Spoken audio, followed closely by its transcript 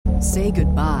Say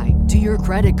goodbye to your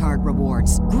credit card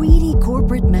rewards. Greedy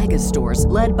corporate mega stores,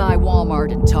 led by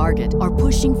Walmart and Target, are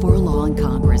pushing for a law in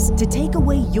Congress to take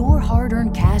away your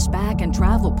hard-earned cash back and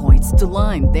travel points to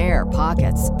line their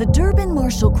pockets. The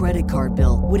Durbin-Marshall credit card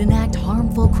bill would enact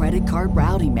harmful credit card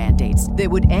routing mandates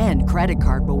that would end credit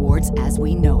card rewards as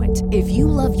we know it. If you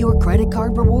love your credit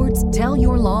card rewards, tell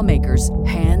your lawmakers,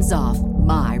 hands off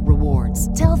my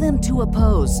rewards. Tell them to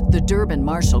oppose the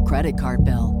Durbin-Marshall credit card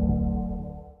bill.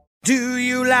 Do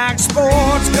you like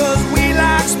sports? 'Cause we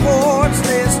like sports.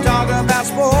 Let's talk about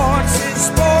sports. It's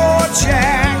Sports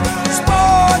Yak.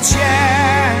 Sports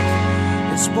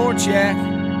Yak. It's Sports Yak.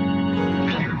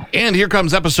 And here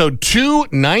comes episode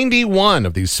 291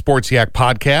 of the Sports Yak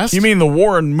podcast. You mean the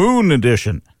Warren Moon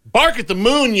edition? Bark at the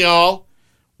moon, y'all.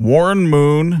 Warren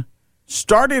Moon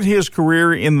started his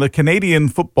career in the Canadian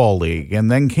Football League and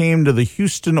then came to the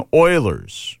Houston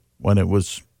Oilers when it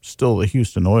was still the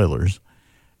Houston Oilers.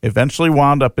 Eventually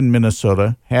wound up in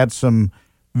Minnesota, had some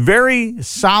very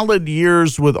solid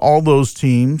years with all those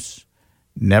teams,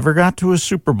 never got to a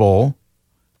Super Bowl.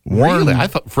 Really? I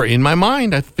thought, in my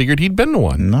mind, I figured he'd been to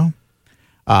one. No.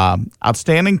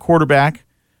 Outstanding quarterback,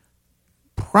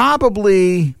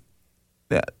 probably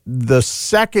the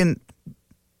second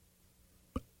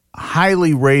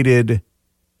highly rated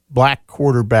black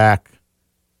quarterback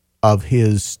of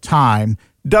his time.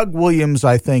 Doug Williams,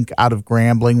 I think, out of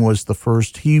Grambling was the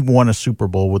first. He won a Super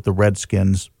Bowl with the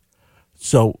Redskins.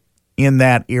 So in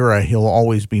that era, he'll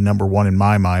always be number one in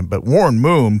my mind. But Warren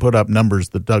Moon put up numbers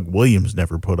that Doug Williams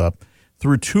never put up.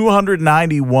 Threw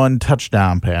 291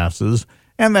 touchdown passes,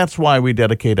 and that's why we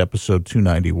dedicate episode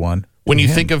 291. When you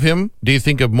think of him, do you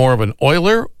think of more of an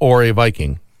Oiler or a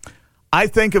Viking? I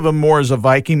think of him more as a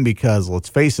Viking because, let's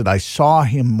face it, I saw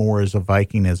him more as a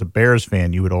Viking. As a Bears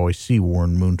fan, you would always see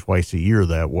Warren Moon twice a year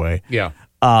that way. Yeah.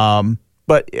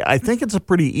 But I think it's a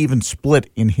pretty even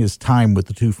split in his time with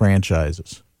the two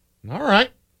franchises. All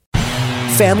right.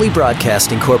 Family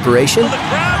Broadcasting Corporation, The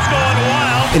crowd's going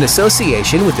wild. in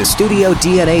association with the Studio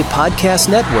DNA Podcast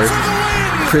Network,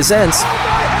 presents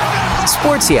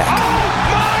Sports Yak.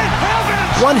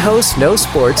 One host knows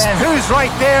sports, And who's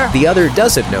right there? the other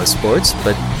doesn't know sports,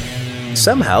 but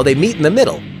somehow they meet in the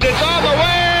middle. It's on the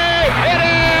way! It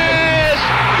is!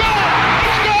 Good!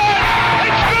 It's good!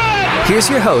 It's good! Here's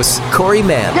your hosts, Corey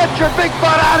Mann Get your big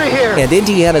butt out of here! and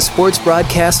Indiana Sports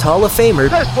Broadcast Hall of Famer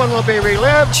This one will be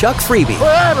relived Chuck Freeby.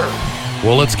 forever!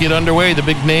 Well, let's get underway. The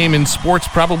big name in sports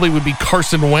probably would be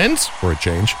Carson Wentz, for a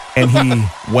change. And he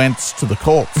went to the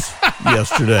Colts The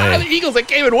yesterday. Eagles that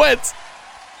came in Wentz.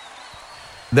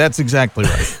 That's exactly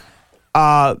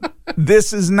right.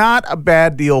 This is not a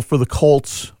bad deal for the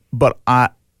Colts, but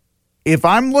if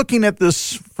I'm looking at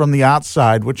this from the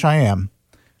outside, which I am,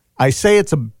 I say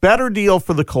it's a better deal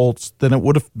for the Colts than it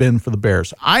would have been for the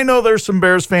Bears. I know there's some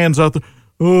Bears fans out there,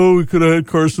 oh, we could have had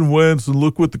Carson Wentz, and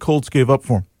look what the Colts gave up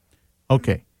for him.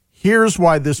 Okay, here's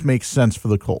why this makes sense for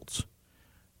the Colts.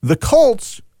 The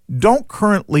Colts don't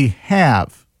currently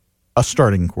have a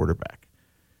starting quarterback.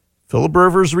 Phillip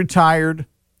Rivers retired.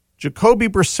 Jacoby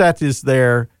Brissett is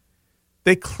there.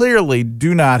 They clearly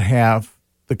do not have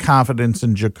the confidence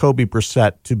in Jacoby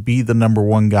Brissett to be the number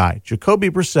one guy. Jacoby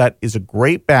Brissett is a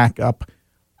great backup.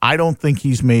 I don't think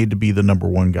he's made to be the number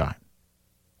one guy.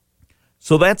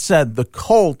 So that said, the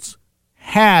Colts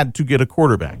had to get a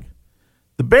quarterback.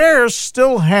 The Bears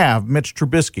still have Mitch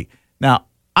Trubisky. Now,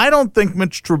 I don't think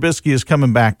Mitch Trubisky is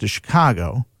coming back to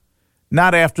Chicago.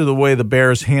 Not after the way the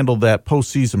Bears handled that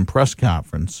postseason press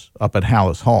conference up at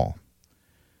Hallis Hall.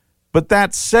 But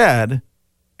that said,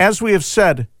 as we have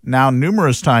said now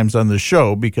numerous times on the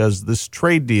show, because this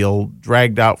trade deal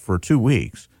dragged out for 2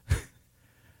 weeks,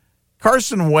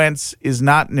 Carson Wentz is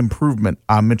not an improvement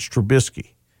on Mitch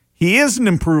Trubisky. He is an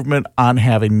improvement on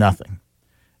having nothing.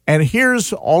 And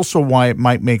here's also why it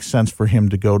might make sense for him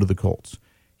to go to the Colts.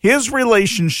 His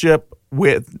relationship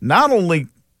with not only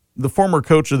the former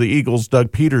coach of the Eagles,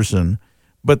 Doug Peterson,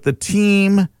 but the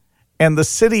team and the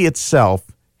city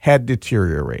itself had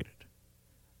deteriorated.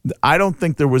 I don't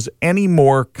think there was any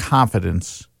more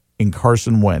confidence in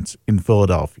Carson Wentz in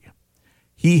Philadelphia.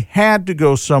 He had to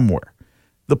go somewhere.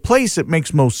 The place it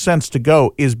makes most sense to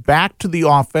go is back to the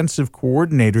offensive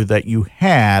coordinator that you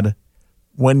had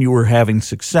when you were having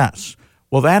success.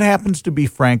 Well, that happens to be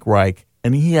Frank Reich,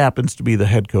 and he happens to be the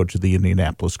head coach of the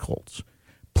Indianapolis Colts.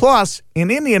 Plus,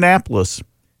 in Indianapolis,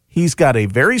 he's got a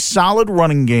very solid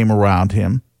running game around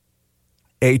him,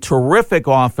 a terrific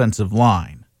offensive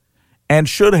line, and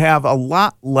should have a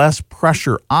lot less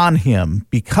pressure on him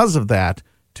because of that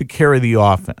to carry the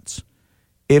offense.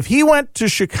 If he went to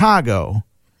Chicago,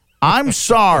 I'm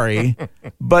sorry,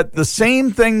 but the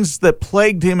same things that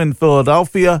plagued him in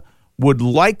Philadelphia would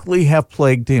likely have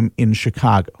plagued him in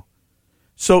Chicago.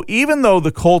 So even though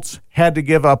the Colts had to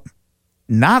give up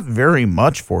not very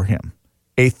much for him,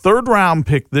 a third-round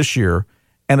pick this year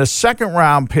and a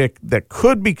second-round pick that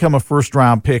could become a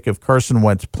first-round pick if Carson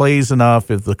Wentz plays enough,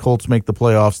 if the Colts make the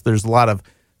playoffs, there's a lot of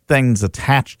things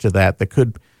attached to that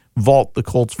could vault the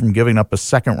Colts from giving up a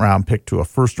second-round pick to a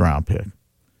first-round pick.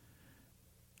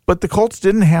 But the Colts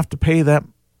didn't have to pay that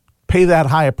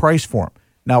high a price for him.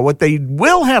 Now, what they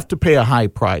will have to pay a high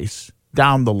price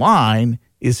down the line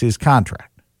is his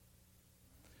contract.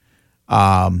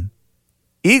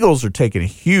 Eagles are taking a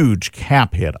huge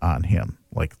cap hit on him,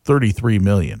 like $33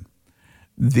 million.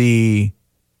 The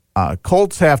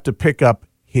Colts have to pick up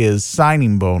his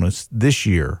signing bonus this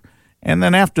year. And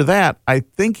then after that, I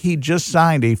think he just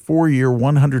signed a 4-year,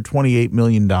 $128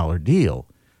 million deal.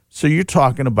 So you're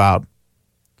talking about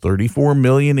 $34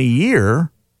 million a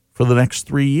year for the next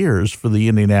 3 years for the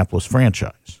Indianapolis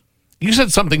franchise. You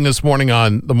said something this morning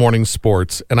on the Morning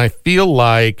Sports, and I feel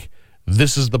like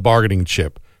this is the bargaining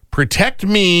chip. Protect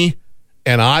me,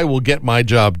 and I will get my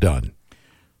job done.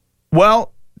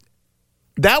 Well,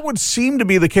 that would seem to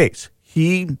be the case.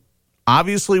 He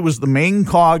obviously was the main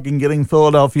cog in getting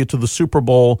Philadelphia to the Super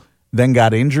Bowl, then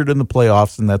got injured in the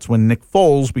playoffs, and that's when Nick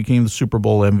Foles became the Super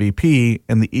Bowl MVP,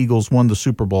 and the Eagles won the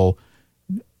Super Bowl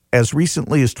as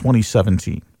recently as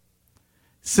 2017.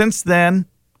 Since then,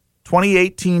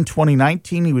 2018,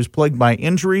 2019, he was plagued by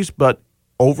injuries, but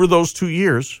over those 2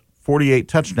 years, 48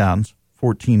 touchdowns,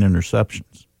 14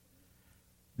 interceptions.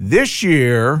 This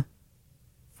year,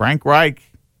 Frank Reich,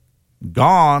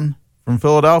 gone from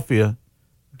Philadelphia,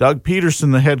 Doug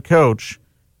Peterson, the head coach,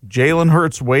 Jalen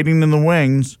Hurts waiting in the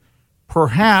wings,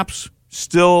 perhaps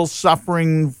still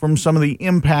suffering from some of the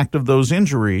impact of those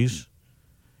injuries.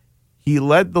 He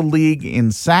led the league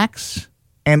in sacks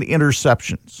and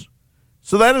interceptions.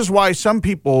 So that is why some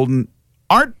people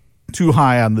aren't too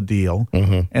high on the deal,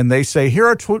 and they say, here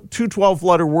are two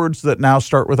 12-letter words that now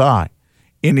start with I,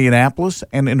 Indianapolis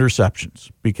and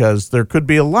interceptions, because there could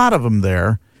be a lot of them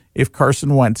there if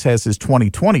Carson Wentz has his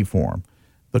 2020 form.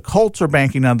 The Colts are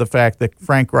banking on the fact that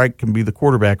Frank Reich can be the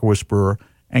quarterback whisperer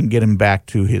and get him back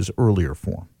to his earlier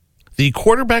form. The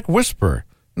quarterback whisperer.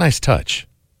 Nice touch.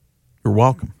 You're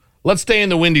welcome. Let's stay in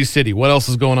the Windy City. What else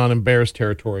is going on in Bears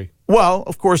territory? Well,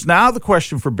 of course, now the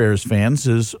question for Bears fans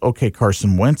is, okay,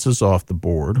 Carson Wentz is off the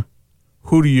board.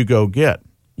 Who do you go get?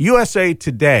 USA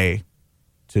Today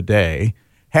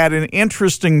had an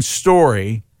interesting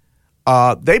story.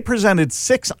 They presented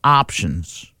 6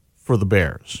 options for the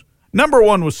Bears. Number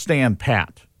 1 was stand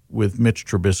pat with Mitch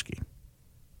Trubisky.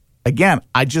 Again,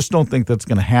 I just don't think that's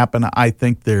going to happen. I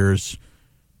think there's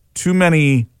too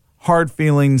many hard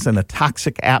feelings and a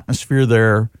toxic atmosphere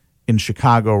there in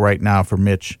Chicago right now for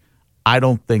Mitch. I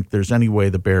don't think there's any way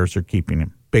the Bears are keeping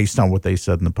him based on what they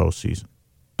said in the postseason.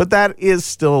 But that is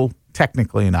still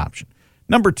technically an option.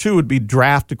 Number 2 would be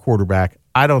draft a quarterback.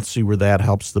 I don't see where that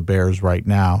helps the Bears right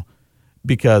now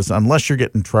because unless you're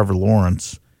getting Trevor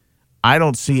Lawrence, I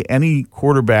don't see any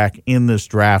quarterback in this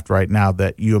draft right now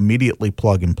that you immediately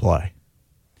plug and play.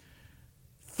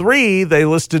 3, they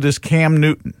listed as Cam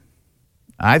Newton.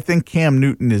 I think Cam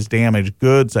Newton is damaged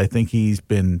goods. I think he's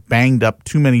been banged up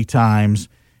too many times.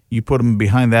 You put him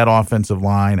behind that offensive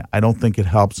line, I don't think it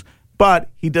helps. But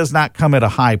he does not come at a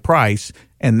high price,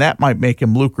 and that might make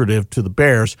him lucrative to the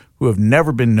Bears, who have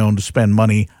never been known to spend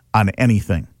money on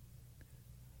anything.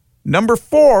 Number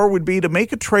 4 would be to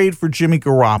make a trade for Jimmy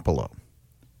Garoppolo.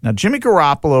 Now, Jimmy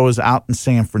Garoppolo is out in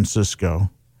San Francisco.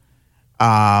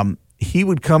 He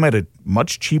would come at a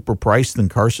much cheaper price than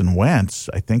Carson Wentz.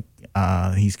 I think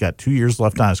he's got 2 years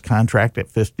left on his contract at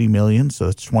 $50 million, so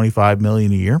that's $25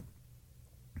 million a year.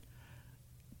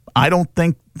 I don't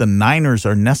think the Niners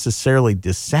are necessarily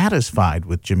dissatisfied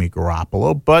with Jimmy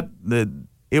Garoppolo, but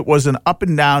it was an up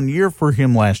and down year for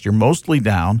him last year, mostly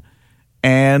down,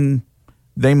 and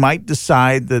they might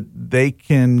decide that they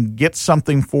can get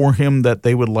something for him that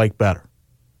they would like better.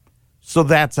 So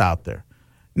that's out there.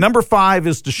 Number 5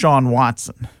 is Deshaun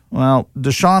Watson. Well,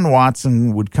 Deshaun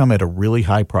Watson would come at a really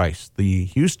high price. The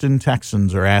Houston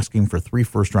Texans are asking for 3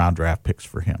 first-round draft picks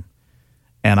for him.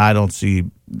 And I don't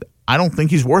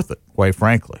think he's worth it, quite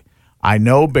frankly. I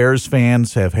know Bears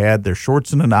fans have had their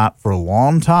shorts in a knot for a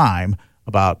long time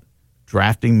about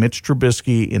drafting Mitch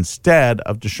Trubisky instead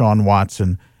of Deshaun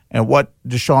Watson and what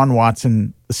Deshaun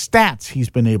Watson, the stats he's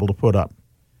been able to put up.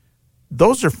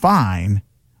 Those are fine.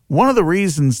 One of the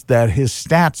reasons that his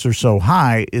stats are so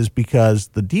high is because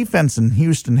the defense in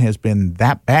Houston has been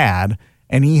that bad,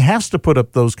 and he has to put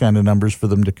up those kind of numbers for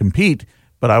them to compete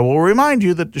But I will remind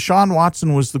you that Deshaun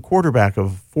Watson was the quarterback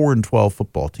of a 4-12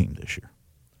 football team this year.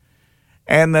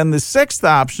 And then the sixth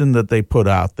option that they put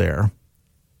out there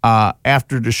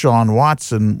after Deshaun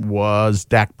Watson was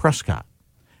Dak Prescott.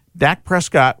 Dak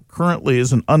Prescott currently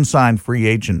is an unsigned free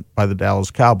agent by the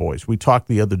Dallas Cowboys. We talked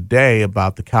the other day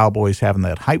about the Cowboys having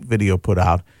that hype video put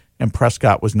out, and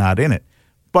Prescott was not in it.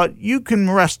 But you can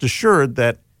rest assured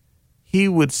that he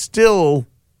would still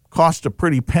cost a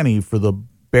pretty penny for the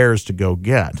Bears to go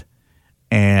get.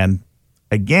 And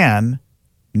again,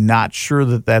 not sure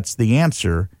that that's the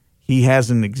answer. He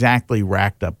hasn't exactly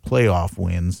racked up playoff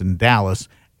wins in Dallas,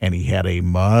 and he had a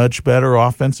much better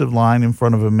offensive line in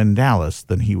front of him in Dallas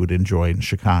than he would enjoy in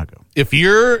Chicago. If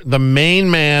you're the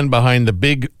main man behind the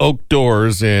big oak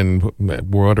doors in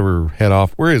whatever head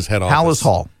off, where is head office?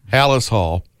 Hallis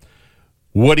Hall.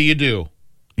 What do?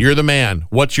 You're the man.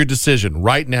 What's your decision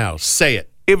right now? Say it.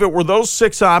 If it were those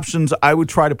six options, I would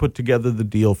try to put together the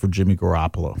deal for Jimmy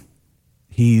Garoppolo.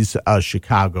 He's a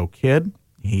Chicago kid.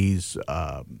 He's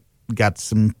got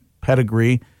some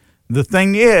pedigree. The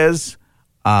thing is,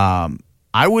 I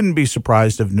wouldn't be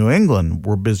surprised if New England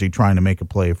were busy trying to make a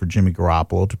play for Jimmy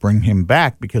Garoppolo to bring him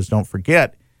back, because don't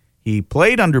forget, he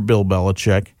played under Bill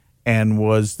Belichick and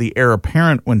was the heir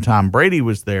apparent when Tom Brady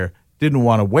was there, didn't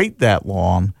want to wait that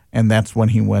long, and that's when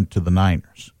he went to the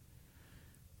Niners.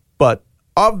 But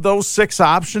of those six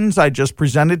options I just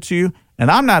presented to you, and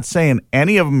I'm not saying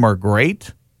any of them are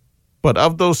great, but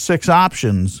of those six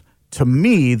options, to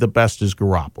me, the best is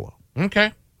Garoppolo.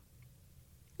 Okay.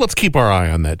 Let's keep our eye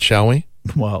on that, shall we?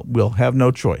 Well, we'll have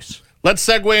no choice. Let's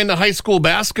segue into high school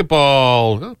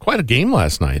basketball. Quite a game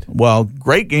last night. Well,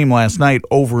 great game last night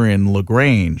over in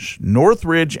LaGrange.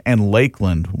 Northridge and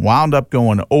Lakeland wound up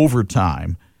going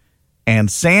overtime.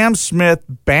 And Sam Smith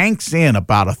banks in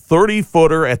about a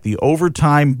 30-footer at the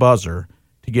overtime buzzer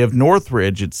to give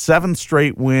Northridge its seventh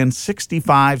straight win,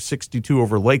 65-62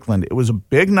 over Lakeland. It was a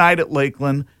big night at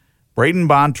Lakeland. Braden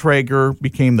Bontrager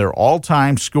became their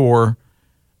all-time scorer.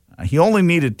 He only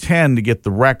needed 10 to get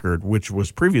the record, which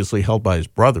was previously held by his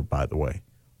brother, by the way.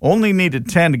 Only needed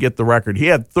 10 to get the record. He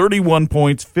had 31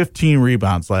 points, 15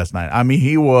 rebounds last night. I mean,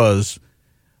 he was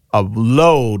a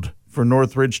load for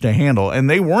Northridge to handle, and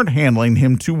they weren't handling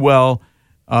him too well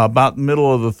about the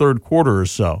middle of the third quarter or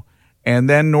so. And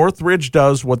then Northridge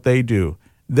does what they do.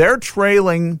 They're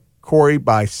trailing Corey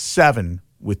by 7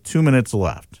 with 2 minutes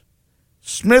left.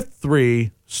 Smith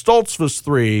 3, Stoltzfus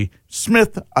 3,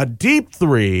 Smith a deep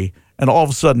 3, and all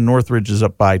of a sudden Northridge is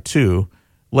up by 2.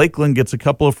 Lakeland gets a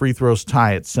couple of free throws,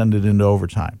 tie it, send it into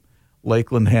overtime.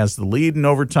 Lakeland has the lead in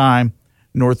overtime.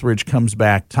 Northridge comes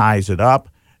back, ties it up.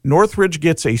 Northridge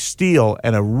gets a steal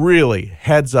and a really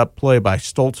heads-up play by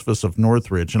Stoltzfus of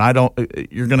Northridge. And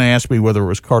you're going to ask me whether it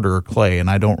was Carter or Clay, and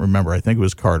I don't remember. I think it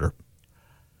was Carter.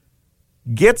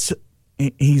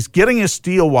 He's getting a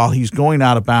steal while he's going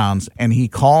out of bounds, and he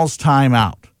calls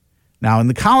timeout. Now, in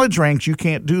the college ranks, you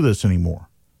can't do this anymore.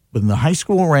 But in the high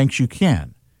school ranks, you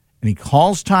can. And he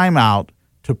calls timeout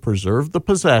to preserve the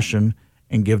possession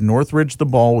and give Northridge the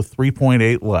ball with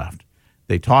 3.8 left.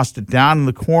 They tossed it down in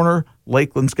the corner.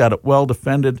 Lakeland's got it well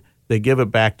defended. They give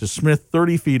it back to Smith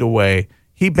 30 feet away.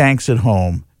 He banks it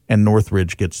home, and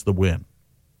Northridge gets the win.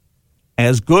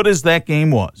 As good as that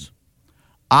game was,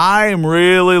 I am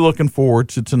really looking forward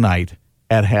to tonight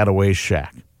at Hadaway's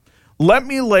Shack. Let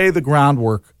me lay the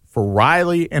groundwork for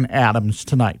Riley and Adams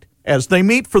tonight as they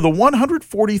meet for the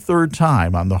 143rd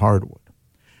time on the hardwood.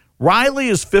 Riley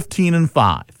is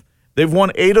 15-5. They've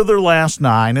won 8 of their last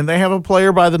 9, and they have a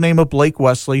player by the name of Blake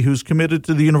Wesley who's committed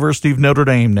to the University of Notre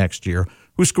Dame next year,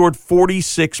 who scored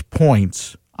 46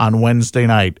 points on Wednesday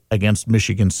night against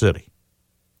Michigan City.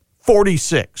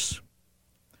 46.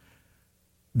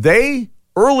 They,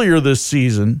 earlier this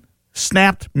season,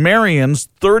 snapped Marion's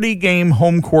 30-game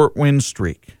home court win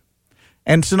streak.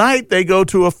 And tonight they go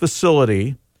to a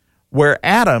facility where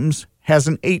Adams has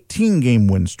an 18-game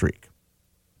win streak.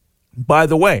 By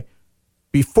the way,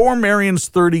 before Marion's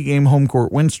 30-game home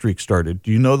court win streak started,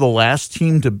 do you know the last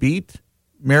team to beat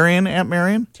Marion at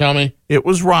Marion? Tell me. It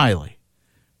was Riley.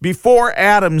 Before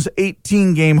Adams'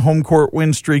 18-game home court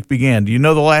win streak began, do you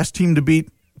know the last team to beat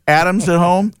Adams at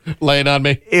home? Lay it on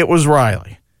me. It was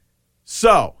Riley.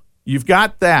 So you've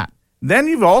got that. Then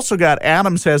you've also got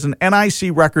Adams has an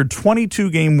NIC record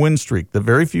 22-game win streak that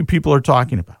very few people are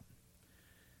talking about.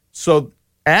 So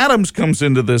Adams comes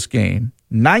into this game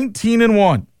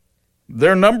 19-1.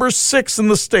 They're number 6 in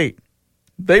the state.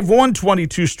 They've won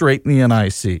 22 straight in the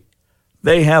NIC.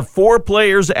 They have 4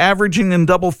 players averaging in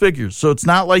double figures, so it's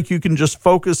not like you can just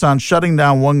focus on shutting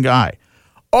down one guy.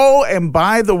 Oh, and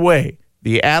by the way,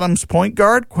 the Adams point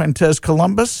guard, Quintez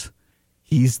Columbus,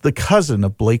 He's the cousin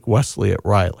of Blake Wesley at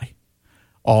Riley.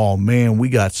 Oh, man, we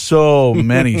got so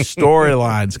many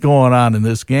storylines going on in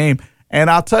this game. And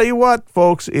I'll tell you what,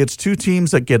 folks, it's two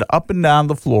teams that get up and down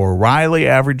the floor. Riley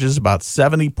averages about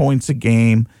 70 points a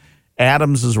game.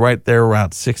 Adams is right there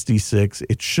around 66.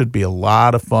 It should be a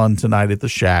lot of fun tonight at the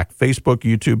Shack. Facebook,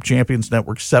 YouTube, Champions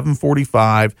Network,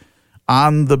 7:45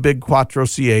 on the Big Cuatro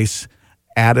Cies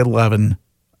at 11.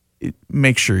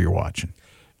 Make sure you're watching.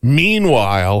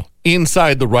 Meanwhile,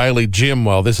 inside the Riley gym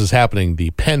while this is happening, the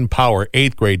Penn Power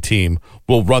 8th grade team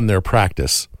will run their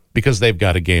practice because they've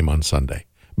got a game on Sunday.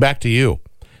 Back to you.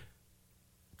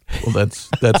 Well,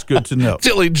 that's good to know.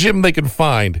 Silly gym they can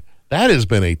find. That has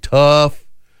been a tough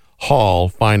haul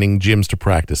finding gyms to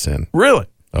practice in. Really?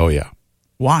 Oh, yeah.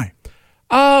 Why?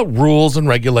 Rules and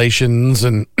regulations,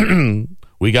 and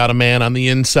we got a man on the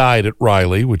inside at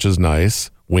Riley, which is nice.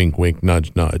 Wink, wink,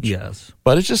 nudge, nudge. Yes.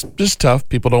 But it's just tough.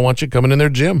 People don't want you coming in their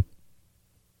gym.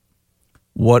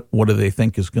 What do they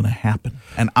think is going to happen?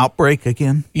 An outbreak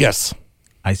again? Yes.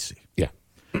 I see. Yeah.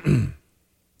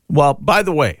 Well, by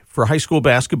the way, for high school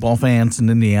basketball fans in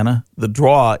Indiana, the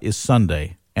draw is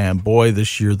Sunday. And boy,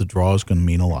 this year the draw is going to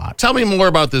mean a lot. Tell me more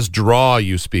about this draw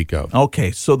you speak of.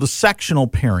 Okay, so the sectional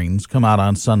pairings come out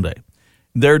on Sunday.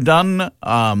 They're done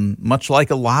much like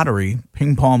a lottery,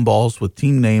 ping pong balls with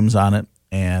team names on it,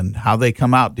 and how they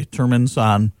come out determines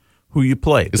on who you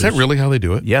play. Is that really how they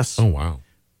do it? Yes. Oh, wow.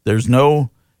 There's no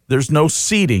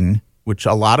seeding, which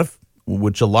a lot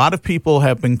of people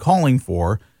have been calling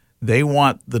for. They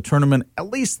want the tournament, at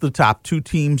least the top two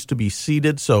teams, to be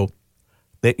seeded so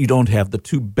that you don't have the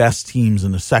two best teams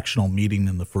in the sectional meeting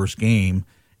in the first game,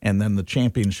 and then the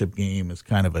championship game is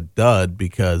kind of a dud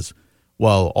because,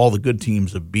 well, all the good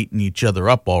teams have beaten each other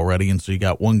up already, and so you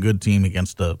got one good team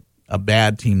against a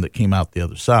bad team that came out the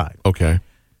other side. Okay.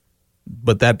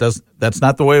 But that's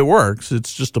not the way it works.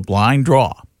 It's just a blind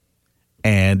draw.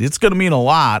 And it's going to mean a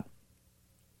lot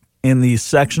in these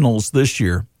sectionals this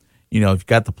year. You know, you've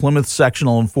got the Plymouth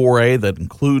sectional in 4A that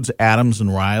includes Adams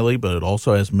and Riley, but it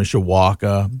also has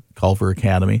Mishawaka, Culver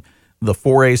Academy. The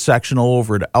 4A sectional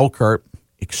over at Elkhart,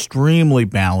 extremely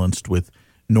balanced with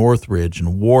Northridge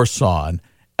and Warsaw and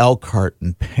Elkhart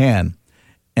and Penn.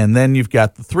 And then you've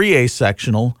got the 3A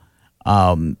sectional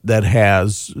that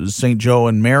has St. Joe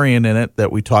and Marion in it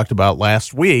that we talked about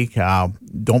last week.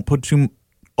 Don't put too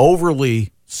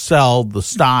overly sell the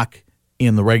stock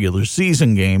in the regular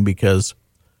season game because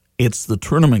it's the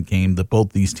tournament game that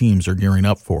both these teams are gearing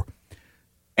up for.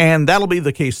 And that'll be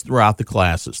the case throughout the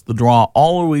classes. The draw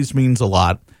always means a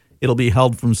lot. It'll be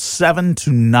held from 7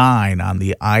 to 9 on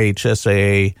the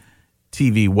IHSAA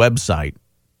TV website.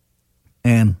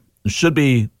 And it should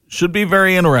be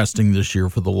very interesting this year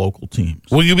for the local teams.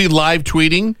 Will you be live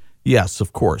tweeting? Yes,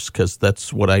 of course, because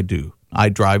that's what I do. I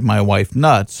drive my wife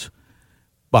nuts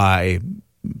by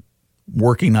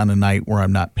working on a night where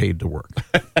I'm not paid to work.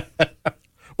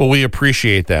 Well, we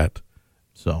appreciate that.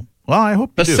 So, well, I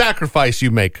hope the sacrifice you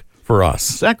make for us.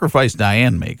 Sacrifice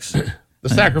Diane makes. The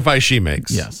sacrifice she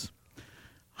makes. Yes.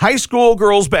 High school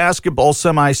girls basketball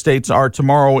semi-states are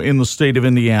tomorrow in the state of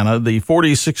Indiana. The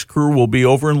 46 crew will be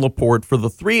over in LaPorte for the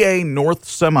 3A North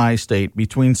semi-state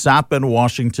between South Bend,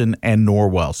 Washington, and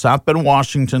Norwell. South Bend,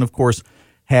 Washington, of course,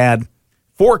 had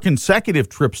 4 consecutive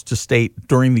trips to state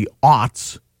during the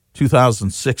aughts,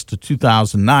 2006 to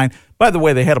 2009. By the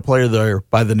way, they had a player there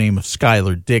by the name of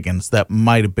Skylar Diggins. That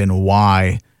might have been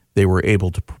why they were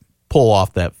able to pull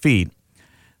off that feat.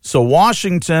 So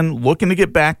Washington, looking to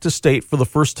get back to state for the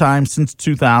first time since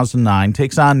 2009,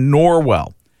 takes on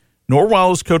Norwell.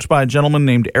 Norwell is coached by a gentleman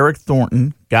named Eric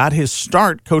Thornton, got his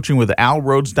start coaching with Al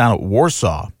Rhodes down at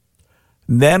Warsaw,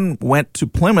 then went to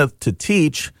Plymouth to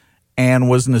teach and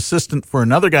was an assistant for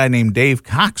another guy named Dave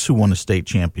Cox who won a state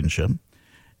championship.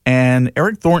 And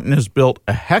Eric Thornton has built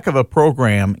a heck of a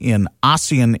program in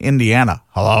Ossian, Indiana.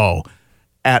 Hello.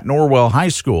 At Norwell High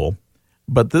School.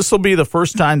 But this will be the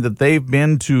first time that they've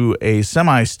been to a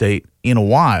semi-state in a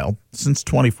while, since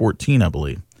 2014, I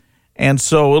believe. And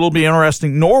so it'll be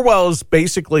interesting. Norwell is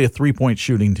basically a three-point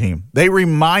shooting team. They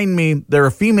remind me, they're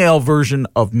a female version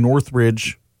of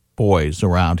Northridge boys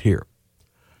around here.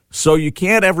 So you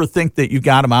can't ever think that you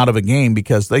got them out of a game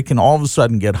because they can all of a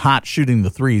sudden get hot shooting the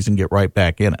threes and get right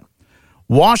back in it.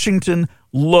 Washington,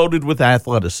 loaded with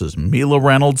athleticism. Mila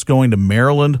Reynolds going to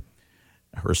Maryland.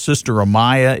 Her sister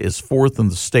Amaya is 4th in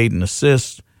the state in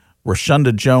assists.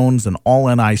 Rashunda Jones, an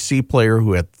all-NIC player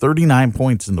who had 39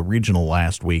 points in the regional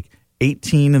last week,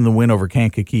 18 in the win over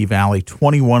Kankakee Valley,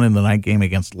 21 in the night game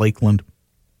against Lakeland.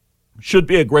 Should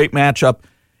be a great matchup.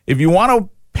 If you want to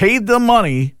pay the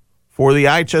money for the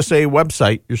IHSA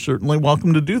website, you're certainly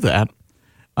welcome to do that.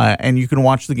 and you can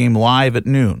watch the game live at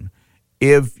noon.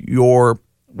 If you're,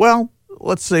 well,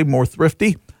 let's say more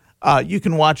thrifty, you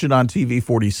can watch it on TV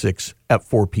 46 at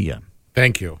 4 p.m.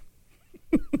 Thank you.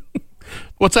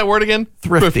 What's that word again?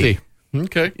 Thrifty.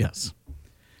 Okay. Yes.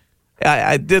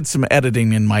 I did some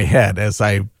editing in my head as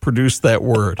I produced that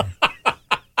word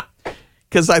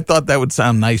because I thought that would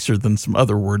sound nicer than some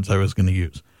other words I was going to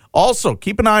use. Also,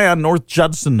 keep an eye on North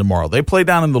Judson tomorrow. They play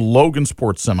down in the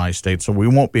Logansport semi-state, so we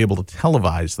won't be able to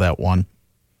televise that one.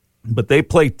 But they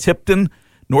play Tipton.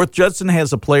 North Judson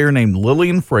has a player named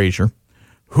Lillian Frazier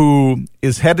who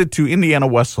is headed to Indiana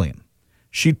Wesleyan.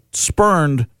 She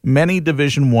spurned many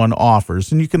Division I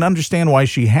offers, and you can understand why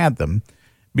she had them,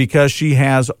 because she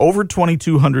has over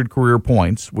 2,200 career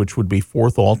points, which would be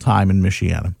fourth all-time in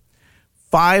Michiana,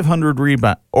 500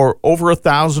 rebound or over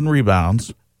 1,000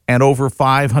 rebounds, and over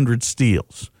 500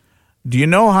 steals. Do you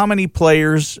know how many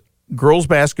players, girls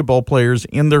basketball players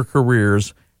in their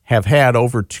careers, have had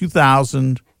over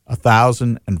 2,000,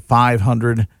 1,000, and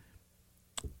 500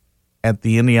 at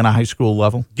the Indiana high school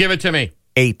level? Give it to me.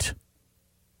 8.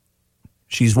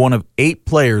 She's one of 8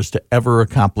 players to ever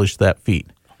accomplish that feat.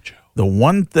 The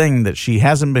one thing that she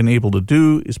hasn't been able to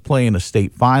do is play in a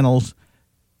state finals.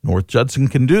 North Judson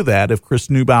can do that if Chris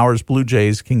Neubauer's Blue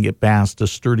Jays can get past a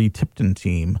sturdy Tipton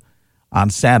team on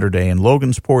Saturday in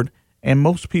Logansport, and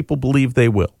most people believe they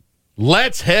will.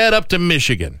 Let's head up to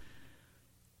Michigan.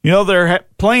 You know, they're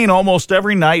playing almost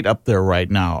every night up there right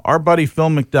now. Our buddy Phil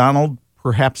McDonald,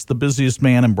 perhaps the busiest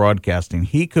man in broadcasting,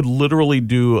 he could literally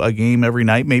do a game every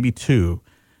night, maybe 2,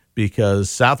 because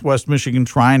Southwest Michigan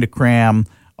trying to cram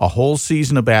a whole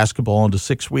season of basketball into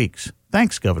 6 weeks.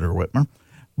 Thanks, Governor Whitmer.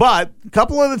 But a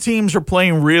couple of the teams are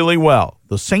playing really well.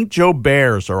 The St. Joe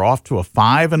Bears are off to a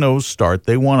 5-0 start.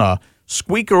 They won a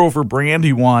squeaker over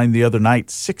Brandywine the other night,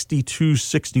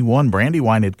 62-61.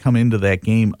 Brandywine had come into that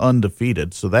game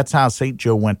undefeated, so that's how St.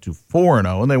 Joe went to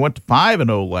 4-0, and they went to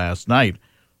 5-0 last night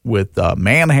with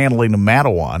manhandling of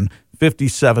Mattawan,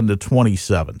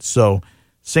 57-27. So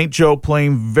St. Joe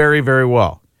playing very, very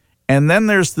well. And then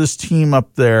there's this team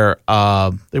up there.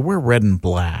 They wear red and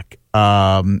black.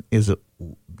 Is it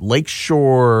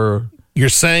Lakeshore? You're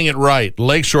saying it right.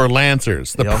 Lakeshore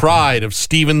Lancers, the pride of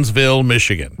Stevensville,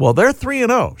 Michigan. Well, they're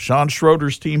 3-0. Sean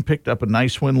Schroeder's team picked up a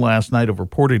nice win last night over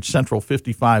Portage Central,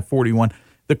 55-41.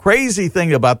 The crazy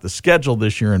thing about the schedule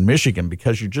this year in Michigan,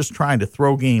 because you're just trying to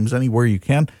throw games anywhere you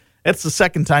can, it's the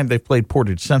second time they've played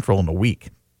Portage Central in a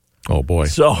week. Oh, boy.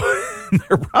 So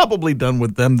they're probably done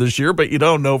with them this year, but you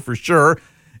don't know for sure.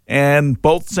 And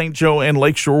both St. Joe and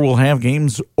Lakeshore will have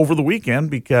games over the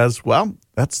weekend because, well,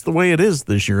 that's the way it is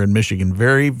this year in Michigan.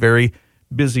 Very, very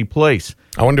busy place.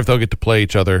 I wonder if they'll get to play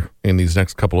each other in these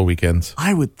next couple of weekends.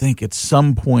 I would think at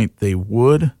some point they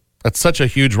would. That's such a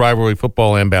huge rivalry,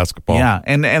 football and basketball. Yeah,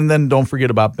 and then don't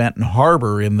forget about Benton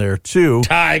Harbor in there, too.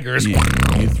 Tigers. You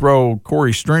throw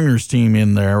Corey Stringer's team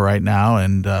in there right now,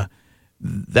 and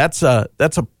that's a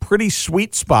pretty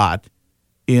sweet spot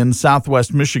in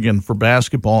Southwest Michigan for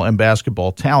basketball and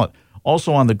basketball talent.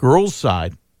 Also on the girls'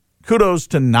 side, kudos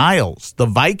to Niles. The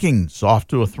Vikings off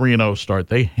to a 3-0 start.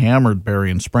 They hammered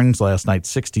Berrien Springs last night,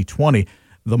 60-20.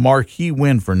 The marquee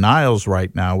win for Niles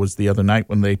right now was the other night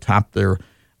when they topped their,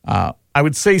 I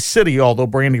would say city, although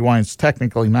Brandywine's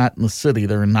technically not in the city.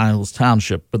 They're in Niles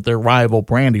Township, but their rival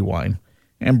Brandywine.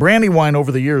 And Brandywine,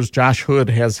 over the years, Josh Hood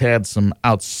has had some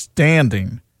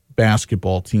outstanding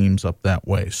basketball teams up that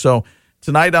way. So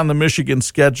tonight on the Michigan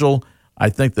schedule, I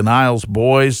think the Niles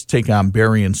boys take on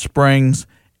Berrien Springs,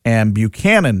 and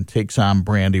Buchanan takes on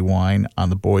Brandywine on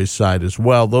the boys' side as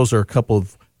well. Those are a couple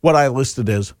of what I listed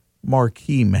as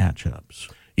marquee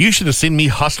matchups. You should have seen me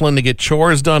hustling to get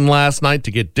chores done last night,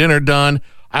 to get dinner done.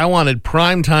 I wanted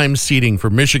primetime seating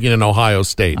for Michigan and Ohio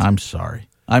State. I'm sorry.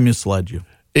 I misled you.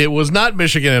 It was not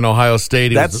Michigan and Ohio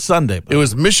State. That's Sunday. It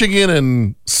was Michigan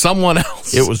and someone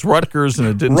else. It was Rutgers, and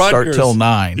it didn't start till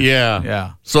 9.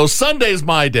 Yeah. So Sunday's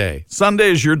my day. Sunday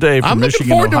is your day for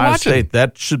Michigan and Ohio State.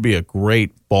 That should be a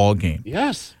great ball game.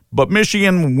 Yes. But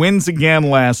Michigan wins again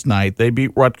last night. They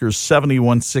beat Rutgers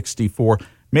 71-64.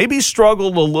 Maybe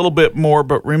struggled a little bit more,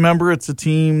 but remember, it's a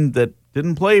team that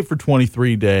didn't play for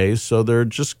 23 days, so they're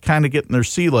just kind of getting their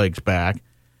sea legs back.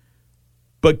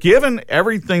 But given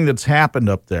everything that's happened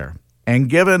up there, and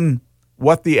given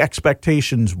what the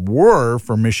expectations were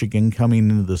for Michigan coming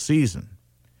into the season,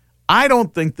 I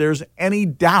don't think there's any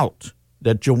doubt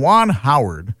that Juwan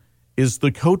Howard is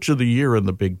the coach of the year in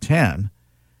the Big Ten.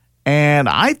 And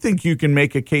I think you can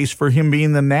make a case for him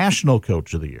being the national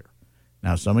coach of the year.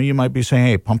 Now, some of you might be saying,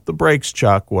 hey, pump the brakes,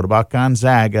 Chuck. What about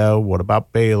Gonzaga? What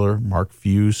about Baylor? Mark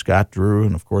Few, Scott Drew,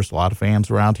 and, of course, a lot of fans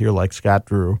around here like Scott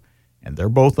Drew, and they're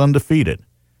both undefeated.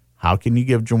 How can you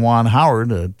give Juwan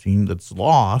Howard, a team that's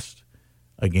lost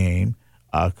a game,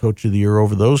 Coach of the Year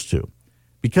over those two?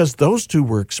 Because those two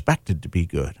were expected to be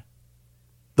good.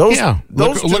 Look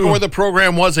at where the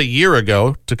program was a year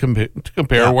ago to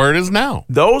compare where it is now.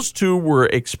 Those two were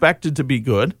expected to be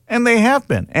good, and they have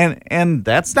been. And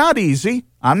that's not easy.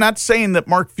 I'm not saying that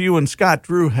Mark Few and Scott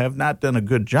Drew have not done a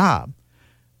good job.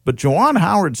 But Juwan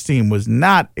Howard's team was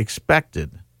not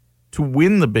expected to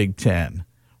win the Big Ten.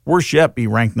 Worse yet, be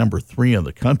ranked number 3 in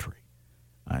the country.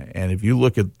 And if you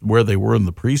look at where they were in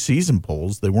the preseason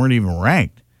polls, they weren't even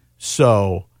ranked.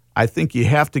 So I think you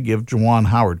have to give Juwan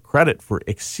Howard credit for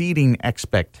exceeding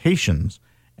expectations,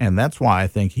 and that's why I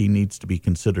think he needs to be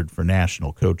considered for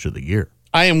National Coach of the Year.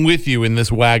 I am with you in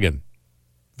this wagon.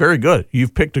 Very good.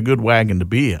 You've picked a good wagon to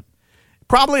be in.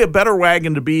 Probably a better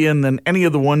wagon to be in than any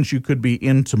of the ones you could be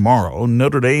in tomorrow.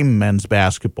 Notre Dame men's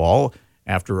basketball,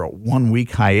 after a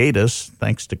 1-week hiatus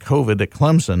thanks to COVID at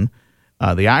Clemson,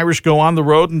 the Irish go on the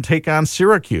road and take on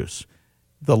Syracuse.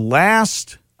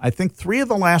 I think 3 of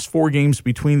the last 4 games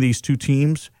between these two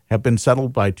teams have been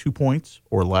settled by 2 points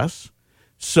or less.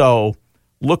 So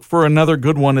look for another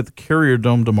good one at the Carrier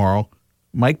Dome tomorrow.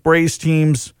 Mike Bray's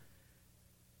teams,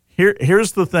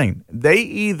 here's the thing. They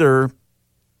either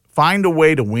find a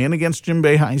way to win against Jim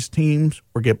Boeheim's teams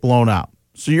or get blown out.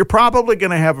 So you're probably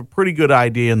going to have a pretty good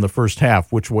idea in the first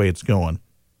half which way it's going.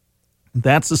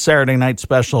 That's the Saturday night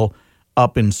special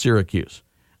up in Syracuse.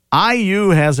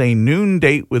 IU has a noon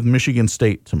date with Michigan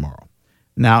State tomorrow.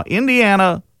 Now,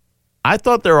 Indiana, I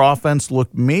thought their offense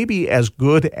looked maybe as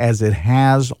good as it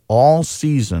has all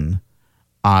season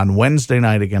on Wednesday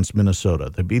night against Minnesota.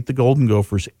 They beat the Golden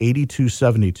Gophers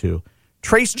 82-72.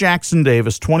 Trace Jackson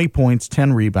Davis, 20 points,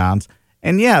 10 rebounds.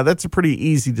 And, yeah, that's a pretty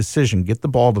easy decision. Get the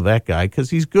ball to that guy because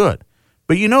he's good.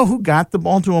 But you know who got the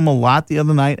ball to him a lot the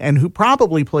other night and who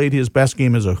probably played his best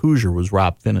game as a Hoosier was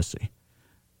Rob Finney,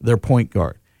 their point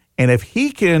guard. And if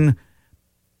he can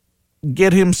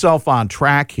get himself on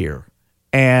track here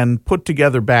and put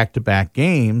together back-to-back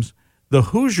games, the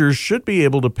Hoosiers should be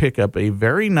able to pick up a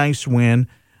very nice win.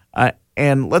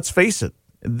 And let's face it,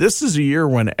 this is a year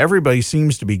when everybody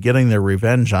seems to be getting their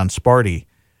revenge on Sparty.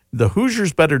 The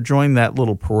Hoosiers better join that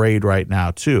little parade right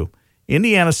now, too.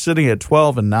 Indiana's sitting at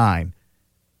 12-9.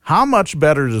 How much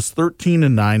better does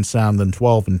 13-9 sound than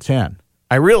 12-10?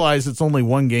 I realize it's only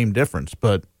 1 game difference,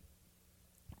 but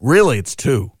really, it's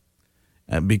 2,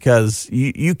 because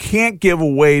you can't give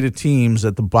away to teams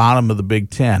at the bottom of the Big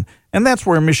Ten, and that's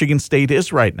where Michigan State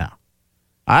is right now.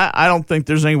 I don't think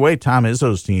there's any way Tom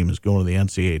Izzo's team is going to the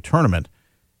NCAA tournament.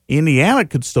 Indiana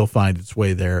could still find its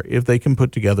way there if they can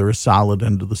put together a solid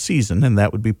end of the season, and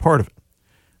that would be part of it.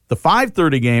 The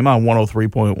 5:30 game on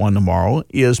 103.1 tomorrow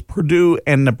is Purdue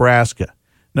and Nebraska.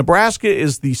 Nebraska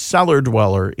is the cellar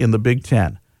dweller in the Big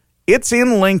Ten. It's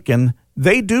in Lincoln.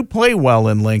 They do play well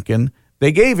in Lincoln.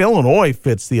 They gave Illinois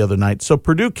fits the other night, so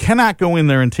Purdue cannot go in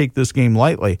there and take this game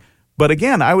lightly. But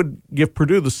again, I would give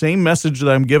Purdue the same message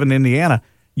that I'm giving Indiana.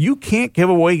 You can't give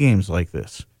away games like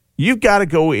this. You've got to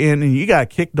go in and you got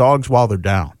to kick dogs while they're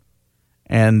down.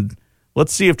 And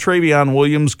let's see if Travion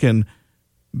Williams can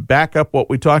back up what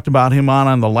we talked about him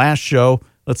on the last show.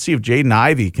 Let's see if Jaden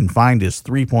Ivey can find his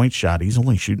 3-point shot. He's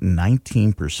only shooting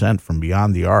 19% from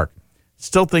beyond the arc.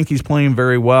 Still think he's playing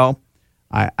very well.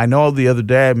 I know the other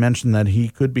day I mentioned that he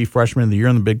could be freshman of the year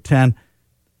in the Big Ten.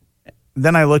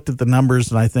 Then I looked at the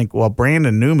numbers and I think, well,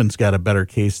 Brandon Newman's got a better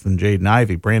case than Jaden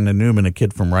Ivey. Brandon Newman, a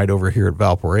kid from right over here at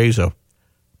Valparaiso,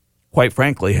 quite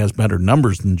frankly, has better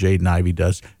numbers than Jaden Ivey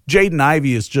does. Jaden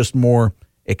Ivey is just more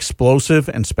explosive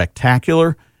and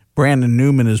spectacular. Brandon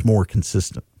Newman is more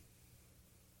consistent.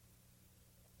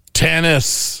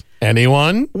 Tennis.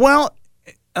 Anyone? Well,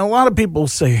 a lot of people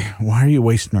say, why are you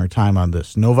wasting our time on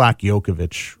this? Novak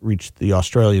Djokovic reached the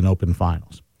Australian Open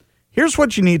finals. Here's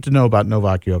what you need to know about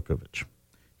Novak Djokovic.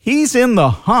 He's in the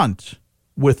hunt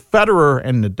with Federer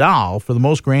and Nadal for the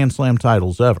most Grand Slam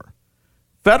titles ever.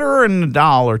 Federer and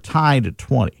Nadal are tied at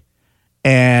 20.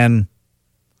 And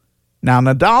now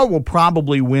Nadal will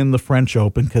probably win the French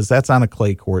Open because that's on a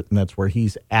clay court, and that's where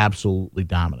he's absolutely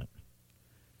dominant.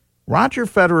 Roger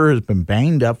Federer has been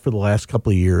banged up for the last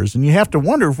couple of years, and you have to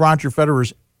wonder if Roger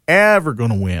Federer's ever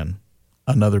going to win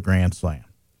another Grand Slam.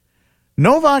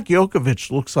 Novak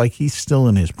Djokovic looks like he's still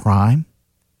in his prime.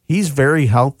 He's very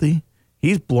healthy.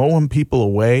 He's blowing people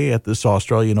away at this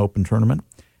Australian Open tournament,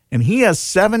 and he has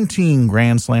 17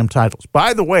 Grand Slam titles.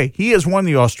 By the way, he has won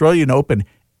the Australian Open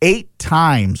 8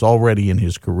 times already in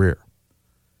his career.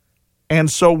 And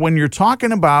so when you're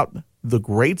talking about the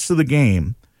greats of the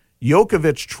game,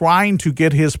 Djokovic trying to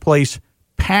get his place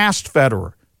past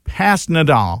Federer, past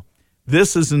Nadal,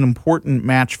 this is an important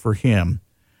match for him.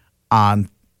 on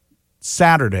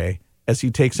Saturday as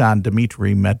he takes on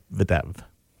Dmitry Medvedev.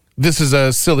 This is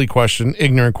a silly question,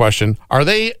 ignorant question. Are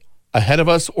they ahead of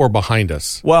us or behind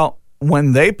us? Well,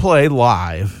 when they play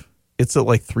live, it's at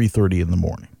like 3:30 in the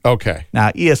morning. Okay.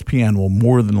 Now, ESPN will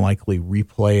more than likely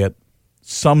replay it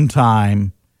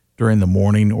sometime during the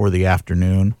morning or the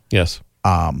afternoon. Yes.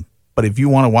 But if you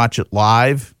want to watch it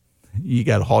live, you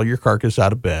got to haul your carcass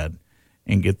out of bed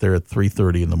and get there at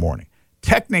 3:30 in the morning.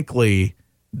 Technically,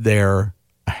 they're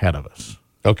ahead of us.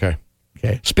 Okay.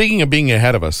 Okay. Speaking of being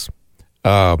ahead of us,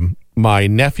 my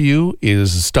nephew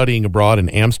is studying abroad in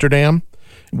Amsterdam.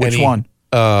 Which one?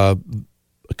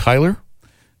 Kyler?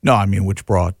 No, I mean, which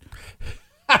broad?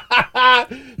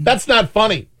 That's not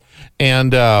funny.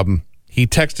 And he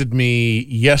texted me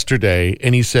yesterday,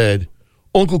 and he said,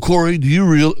 Uncle Corey,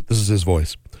 this is his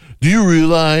voice, do you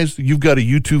realize you've got a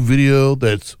YouTube video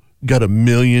that's got 1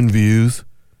 million views?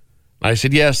 I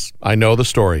said, yes, I know the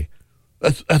story.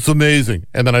 That's amazing.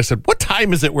 And then I said, what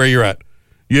time is it where you're at?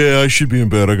 Yeah, I should be in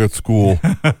bed. I got school.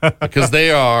 Because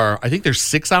I think they're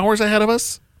 6 hours ahead of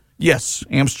us. Yes,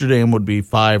 Amsterdam would be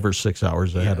 5 or 6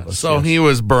 hours ahead of us. So yes. He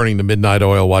was burning the midnight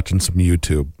oil watching some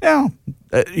YouTube. Yeah,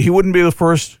 he wouldn't be the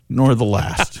first nor the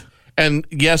last. And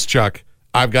yes, Chuck,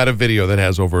 I've got a video that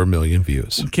has over 1 million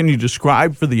views. Can you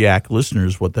describe for the Yak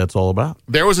listeners what that's all about?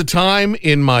 There was a time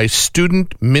in my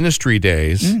student ministry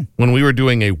days when we were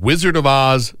doing a Wizard of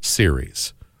Oz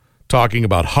series, talking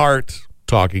about heart,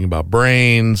 talking about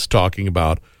brains, talking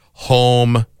about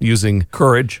home, using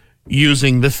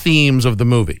the themes of the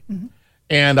movie. Mm-hmm.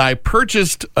 And I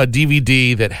purchased a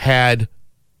DVD that had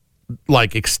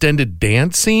like extended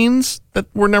dance scenes that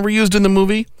were never used in the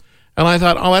movie. And I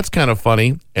thought, oh, that's kind of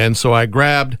funny. And so I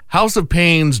grabbed House of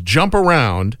Pain's Jump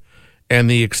Around and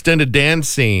the extended dance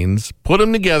scenes, put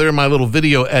them together in my little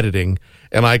video editing,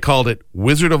 and I called it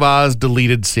Wizard of Oz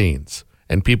Deleted Scenes.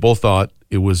 And people thought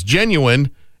it was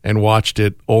genuine and watched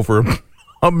it over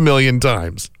 1 million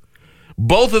times.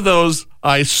 Both of those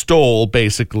I stole,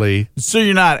 basically. So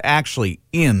you're not actually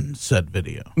in said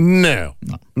video? No,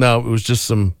 it was just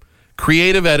some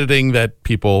creative editing that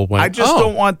people went, I just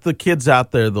don't want the kids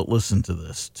out there that listen to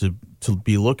this to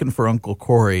be looking for Uncle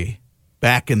Corey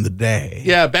back in the day.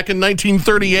 Yeah, back in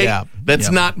 1938. Yeah, that's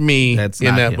not me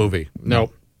in that movie.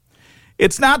 Nope.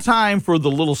 It's now time for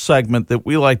the little segment that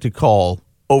we like to call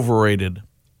Overrated,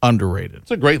 Underrated.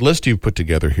 It's a great list you've put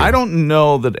together here. I don't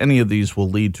know that any of these will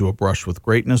lead to a brush with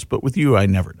greatness, but with you, I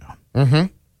never know.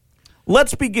 Mm-hmm.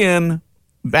 Let's begin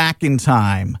back in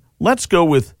time. Let's go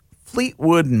with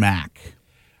Fleetwood Mac.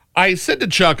 I said to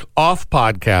Chuck off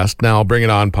podcast, now I'll bring it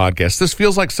on podcast. This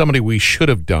feels like somebody we should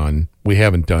have done, we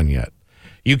haven't done yet.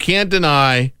 You can't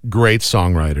deny great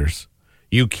songwriters.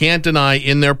 You can't deny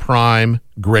in their prime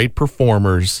great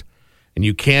performers. And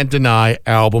you can't deny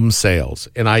album sales.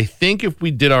 And I think if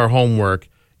we did our homework,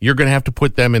 you're going to have to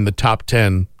put them in the top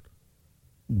 10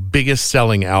 biggest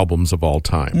selling albums of all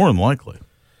time. More than likely.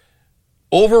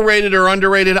 Overrated or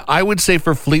underrated, I would say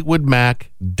for Fleetwood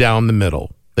Mac, down the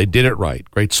middle. They did it right.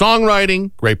 Great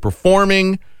songwriting, great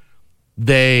performing.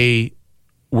 They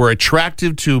were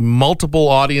attractive to multiple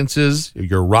audiences.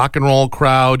 Your rock and roll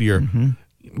crowd, your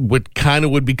what kind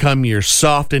of would become your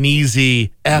soft and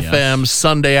easy FM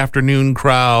Sunday afternoon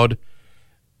crowd.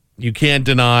 You can't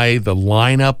deny the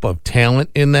lineup of talent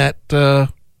in that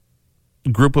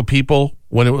group of people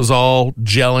when it was all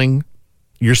gelling.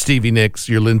 Your Stevie Nicks,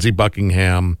 your Lindsey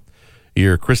Buckingham,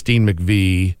 your Christine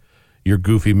McVie, your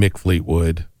Goofy Mick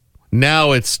Fleetwood.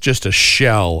 Now it's just a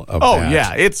shell of that. Oh,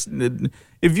 yeah.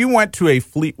 If you went to a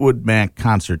Fleetwood Mac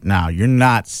concert now, you're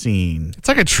not seeing... It's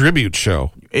like a tribute show.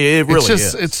 It really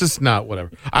is. It's just not whatever.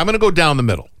 I'm going to go down the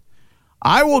middle.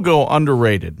 I will go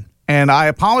underrated, and I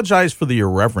apologize for the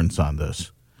irreverence on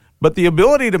this, but the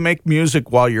ability to make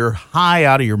music while you're high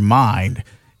out of your mind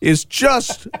is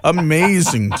just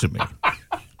amazing to me.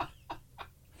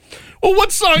 Well,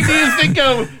 what song do you think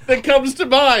of that comes to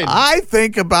mind? I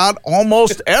think about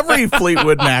almost every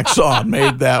Fleetwood Mac song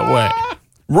made that way.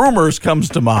 Rumors comes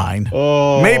to mind.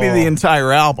 Oh. Maybe the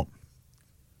entire album.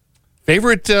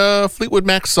 Favorite Fleetwood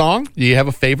Mac song? Do you have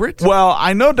a favorite? Well,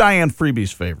 I know Diane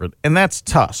Freeby's favorite, and that's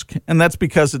Tusk. And that's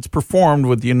because it's performed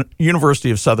with the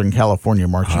University of Southern California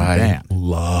Marching Band. I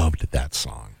loved that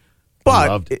song.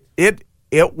 But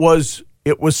it was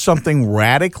something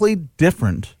radically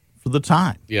different for the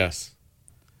time. Yes.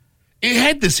 It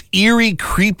had this eerie,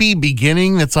 creepy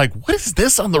beginning that's like, what is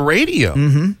this on the radio?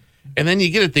 Mm-hmm. And then you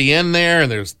get at the end there,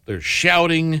 and there's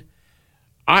shouting.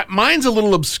 Mine's a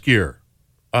little obscure.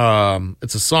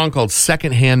 It's a song called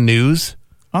Secondhand News.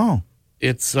 Oh.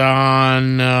 It's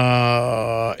on.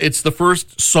 It's the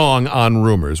first song on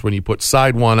Rumors when you put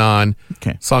side one on.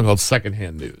 Okay. A song called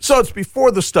Secondhand News. So it's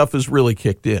before the stuff is really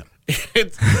kicked in.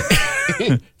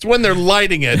 It's when they're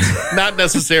lighting it, not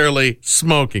necessarily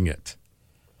smoking it.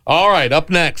 All right, up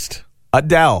next.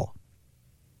 Adele.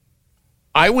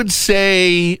 I would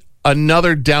say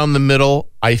another down the middle.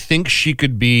 I think she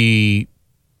could be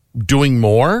doing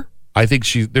more. I think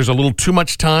there's a little too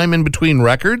much time in between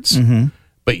records,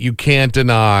 but you can't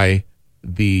deny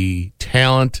the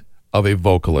talent of a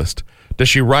vocalist. Does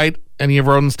she write any of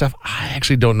her own stuff? I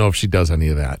actually don't know if she does any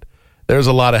of that. There's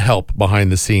a lot of help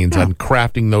behind the scenes on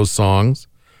crafting those songs,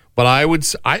 but I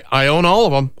own all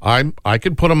of them. I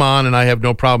could put them on, and I have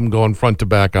no problem going front to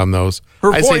back on those.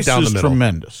 Her I voice say down is the middle.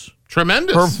 tremendous.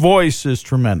 Tremendous. Her voice is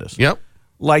tremendous. Yep.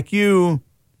 Like you,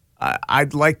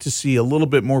 I'd like to see a little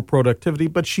bit more productivity,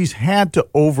 but she's had to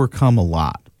overcome a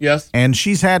lot. Yes. And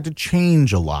she's had to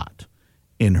change a lot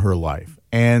in her life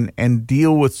and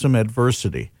deal with some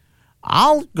adversity.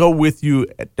 I'll go with you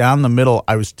down the middle.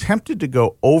 I was tempted to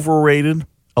go overrated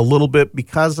a little bit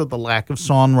because of the lack of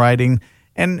songwriting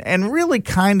and really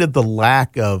kind of the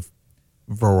lack of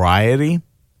variety.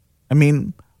 I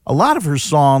mean, a lot of her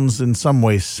songs in some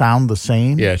ways sound the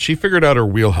same. Yeah, she figured out her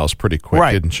wheelhouse pretty quick,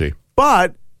 Right. didn't she?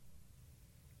 But,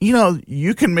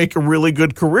 you can make a really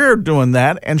good career doing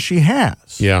that, and she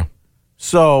has. Yeah.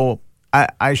 So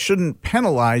I shouldn't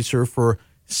penalize her for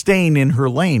staying in her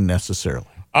lane necessarily.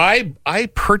 I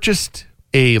purchased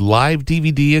a live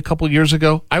DVD a couple years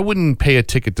ago. I wouldn't pay a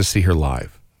ticket to see her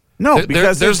live. No,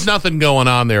 because there's nothing going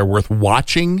on there worth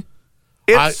watching.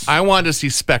 It's, I wanted to see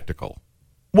spectacle.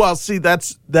 well, see,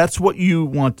 that's what you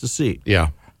want to see. Yeah.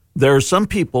 There are some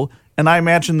people, and I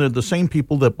imagine they're the same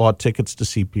people that bought tickets to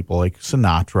see people like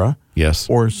Sinatra Yes.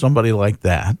 or somebody like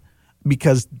that,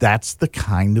 because that's the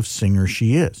kind of singer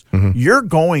she is. You're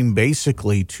going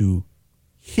basically to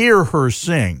hear her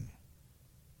sing.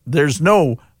 There's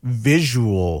no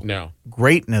visual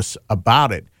greatness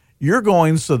about it. You're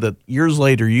going so that years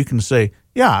later you can say,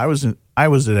 yeah, I was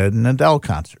at an Adele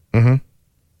concert.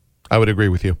 I would agree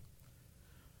with you.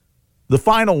 The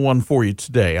final one for you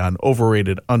today on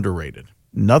Overrated, Underrated.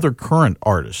 Another current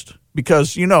artist,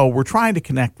 because, we're trying to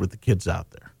connect with the kids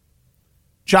out there.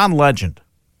 John Legend.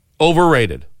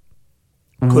 Overrated.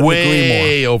 Couldn't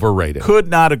Way agree more. overrated. Could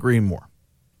not agree more.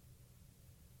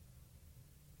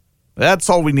 That's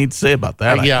all we need to say about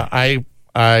that.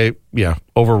 Yeah,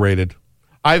 overrated.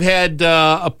 I've had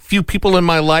a few people in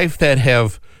my life that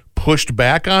have pushed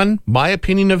back on my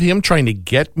opinion of him, trying to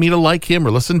get me to like him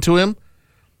or listen to him.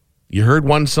 You heard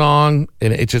one song,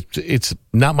 and it's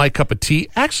not my cup of tea.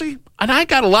 Actually, and I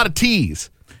got a lot of teas.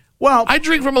 Well, I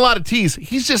drink from a lot of teas.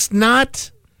 He's just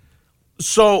not.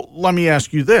 so let me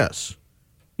ask you this.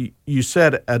 You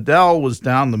said Adele was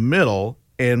down the middle,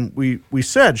 and we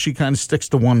said she kind of sticks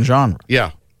to one genre.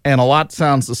 Yeah. And a lot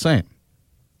sounds the same.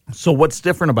 So what's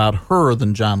different about her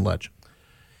than John Legend?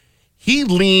 He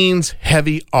leans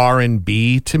heavy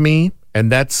R&B to me,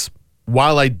 and that's,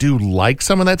 while I do like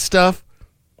some of that stuff,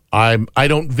 I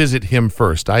don't visit him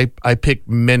first. I pick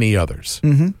many others.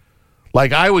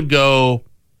 Like I'd go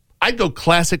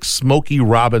classic Smokey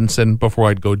Robinson before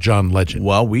I'd go John Legend.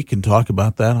 Well, we can talk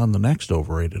about that on the next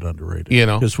Overrated, Underrated.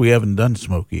 Because we haven't done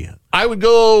Smokey yet. I would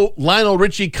go Lionel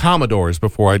Richie Commodores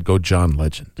before I'd go John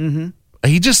Legend.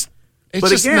 He just, it's But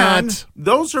just again, not.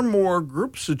 those are more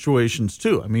group situations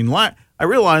too. I mean, I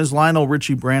realize Lionel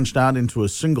Richie branched out into a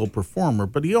single performer,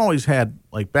 but he always had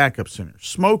like backup singers.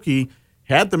 Smokey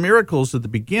had the Miracles at the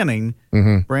beginning,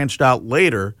 branched out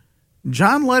later.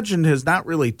 John Legend has not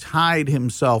really tied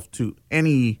himself to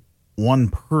any one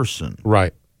person,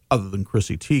 Right. other than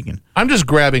Chrissy Teigen. I'm just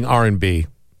grabbing R&B.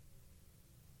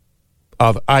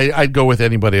 I'd go with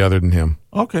anybody other than him.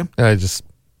 Okay. I just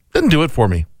didn't do it for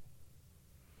me.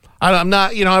 I'm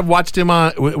not, I've watched him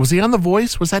on, was he on The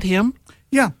Voice? Was that him?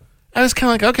 Yeah. I was kind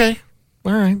of like, okay,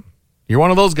 all right. You're one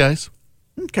of those guys.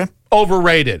 Okay.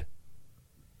 Overrated.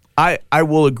 I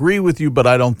will agree with you, but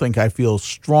I don't think I feel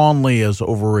strongly as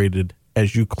overrated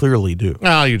as you clearly do.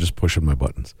 Oh, you're just pushing my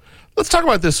buttons. Let's talk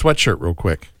about this sweatshirt real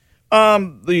quick.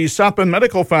 The South Bend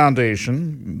Medical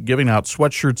Foundation giving out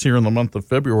sweatshirts here in the month of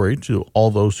February to all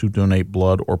those who donate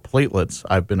blood or platelets.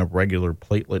 I've been a regular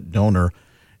platelet donor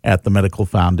at the Medical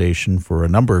Foundation for a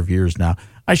number of years now.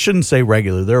 I shouldn't say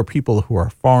regular. There are people who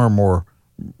are far more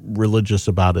religious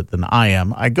about it than I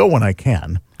am. I go when I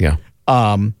can. Yeah.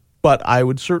 But I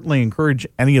would certainly encourage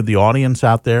any of the audience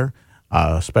out there,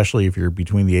 especially if you're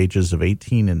between the ages of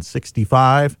 18 and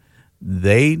 65,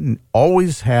 they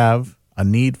always have a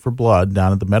need for blood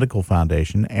down at the Medical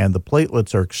Foundation, and the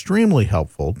platelets are extremely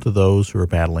helpful to those who are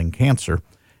battling cancer.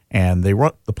 and the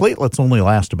platelets only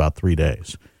last about 3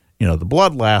 days. The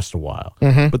blood lasts a while,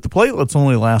 but the platelets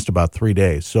only last about 3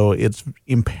 days. So it's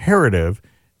imperative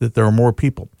that there are more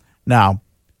people. Now,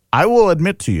 I will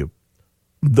admit to you,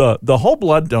 the whole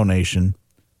blood donation,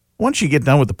 once you get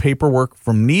done with the paperwork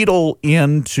from needle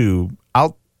in to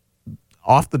out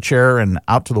off the chair and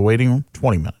out to the waiting room,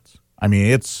 20 minutes. I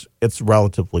mean, it's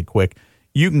relatively quick.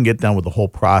 You can get done with the whole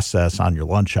process on your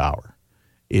lunch hour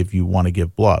if you want to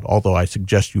give blood, although I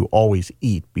suggest you always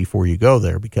eat before you go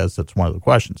there because that's one of the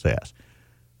questions they ask.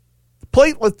 The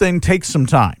platelet thing takes some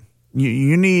time.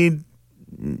 You need,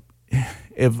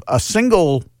 if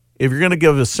you're going to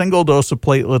give a single dose of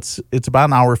platelets, it's about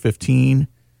an hour 15. If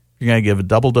you're going to give a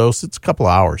double dose, it's a couple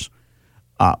of hours.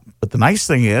 But the nice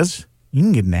thing is you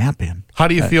can get a nap in. How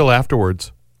do you feel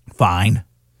afterwards? Fine.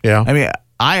 Yeah. I mean,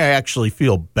 I actually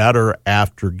feel better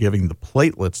after giving the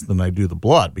platelets than I do the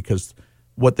blood, because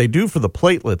what they do for the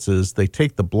platelets is they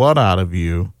take the blood out of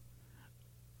you,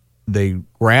 they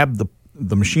grab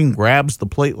the machine grabs the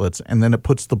platelets, and then it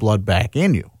puts the blood back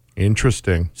in you.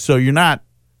 Interesting. So you're not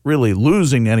really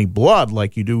losing any blood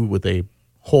like you do with a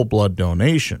whole blood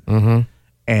donation. Mm-hmm.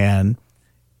 And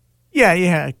yeah,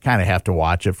 you kind of have to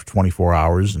watch it for 24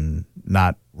 hours and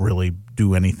not really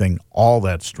do anything all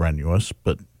that strenuous.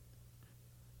 But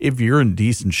if you're in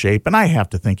decent shape, and I have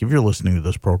to think if you're listening to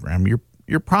this program,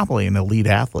 you're probably an elite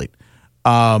athlete.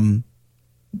 Unless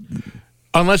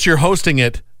you're hosting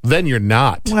it, then you're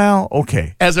not. Well,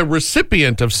 okay. As a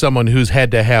recipient of someone who's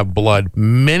had to have blood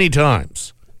many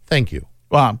times, thank you.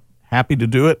 Well, I'm happy to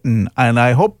do it, and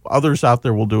I hope others out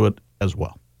there will do it as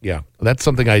well. Yeah, that's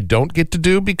something I don't get to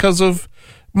do because of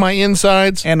my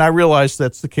insides. And I realize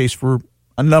that's the case for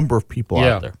a number of people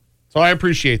out there. So I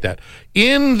appreciate that.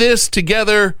 In this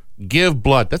together, give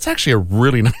blood. That's actually a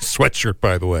really nice sweatshirt,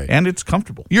 by the way. And it's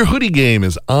comfortable. Your hoodie game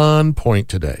is on point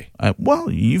today. Well,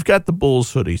 you've got the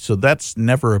Bulls hoodie, so that's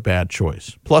never a bad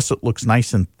choice. Plus, it looks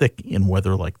nice and thick in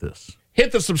weather like this.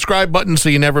 Hit the subscribe button so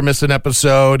you never miss an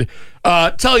episode.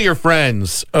 Tell your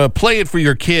friends. Play it for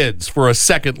your kids for a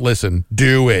second listen.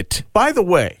 Do it. By the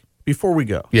way, before we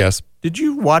go. Yes. Did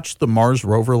you watch the Mars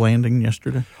rover landing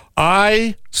yesterday?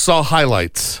 I saw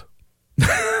highlights.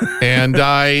 And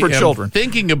I am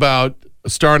thinking about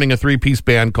starting a 3-piece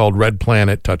band called Red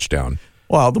Planet Touchdown.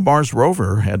 Well, the Mars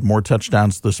rover had more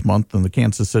touchdowns this month than the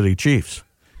Kansas City Chiefs.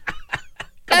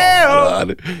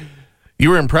 You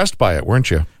were impressed by it,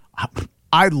 weren't you?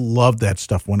 I loved that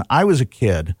stuff. When I was a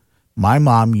kid, my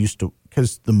mom used to,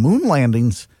 because the moon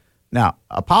landings, now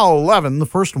Apollo 11, the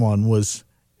first one was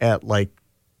at like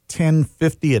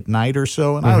 10:50 at night or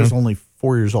so, and I was only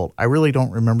 4 years old. I really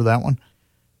don't remember that one.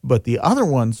 But the other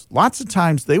ones, lots of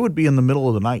times they would be in the middle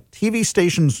of the night. TV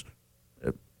stations,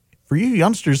 for you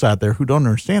youngsters out there who don't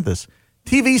understand this,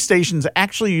 TV stations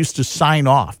actually used to sign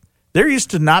off. There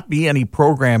used to not be any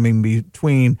programming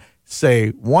between, say,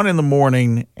 1 in the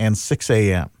morning and 6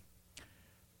 a.m.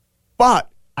 But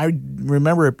I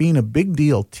remember it being a big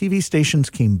deal. TV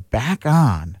stations came back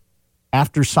on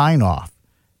after sign off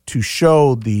to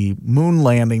show the moon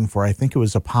landing for, I think it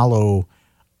was Apollo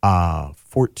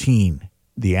 14,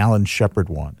 the Alan Shepard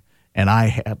one. And I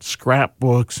had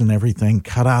scrapbooks and everything,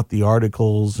 cut out the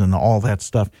articles and all that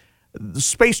stuff.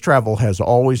 Space travel has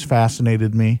always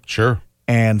fascinated me. Sure.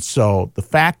 And so the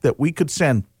fact that we could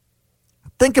send,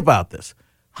 think about this.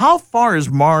 How far is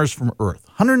Mars from Earth?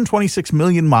 126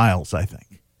 million miles, I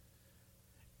think.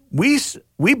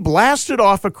 We blasted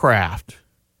off a craft,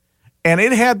 and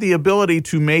it had the ability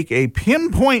to make a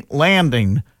pinpoint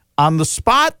landing on the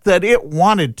spot that it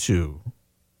wanted to.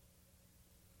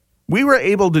 We were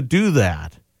able to do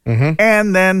that. Mm-hmm.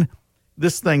 And then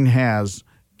this thing has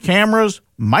cameras,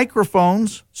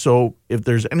 microphones, so if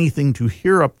there's anything to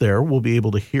hear up there, we'll be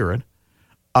able to hear it.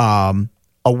 A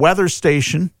weather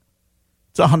station.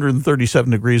 It's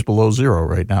 137 degrees below zero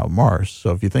right now at Mars.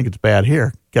 So if you think it's bad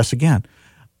here, guess again.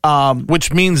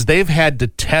 Which means they've had to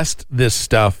test this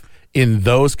stuff in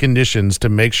those conditions to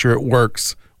make sure it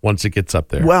works once it gets up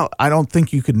there. Well, I don't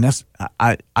think you could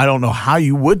I don't know how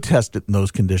you would test it in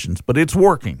those conditions, but it's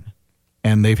working.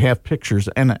 And they've had pictures,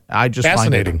 and I just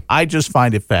find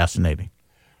it fascinating.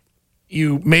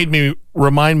 You made me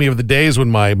remind me of the days when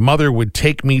my mother would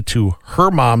take me to her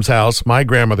mom's house, my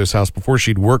grandmother's house, before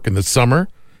she'd work in the summer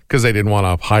because they didn't want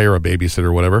to hire a babysitter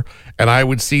or whatever. And I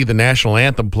would see the national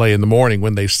anthem play in the morning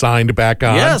when they signed back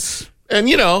on. Yes. And,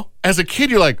 you know, as a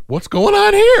kid, you're like, what's going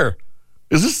on here?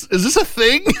 Is this a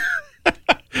thing?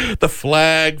 The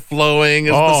flag flowing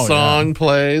as the song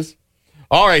plays.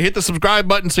 All right, hit the subscribe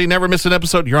button so you never miss an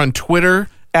episode. You're on Twitter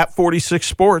at 46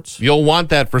 Sports. You'll want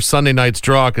that for Sunday night's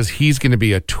draw because he's going to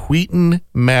be a tweeting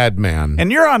madman.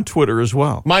 And you're on Twitter as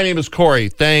well. My name is Corey.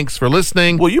 Thanks for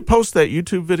listening. Will you post that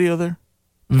YouTube video there?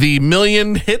 The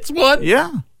million hits one?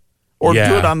 Yeah. Or do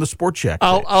it on the Sport Check.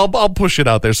 I'll push it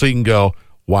out there so you can go,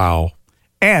 wow.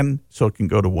 And so it can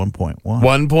go to 1.1.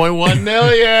 1.1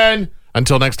 million.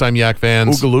 Until next time, Yak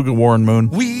fans. Ooga Looga Warren Moon.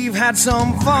 We've had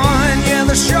some fun, yeah,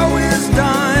 the show is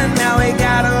done. Now we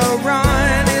gotta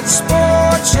run. It's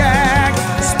Sport Check.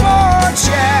 Sport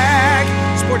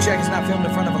Check. Sport Check is not filmed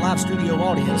in front of a live studio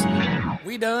audience.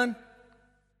 We done.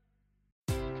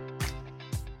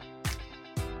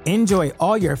 Enjoy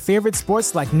all your favorite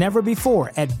sports like never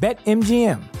before at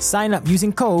BetMGM. Sign up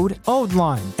using code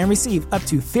OLDLINE and receive up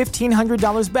to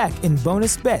 $1,500 back in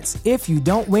bonus bets if you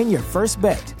don't win your first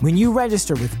bet. When you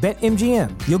register with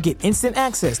BetMGM, you'll get instant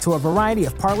access to a variety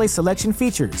of parlay selection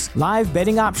features, live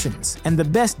betting options, and the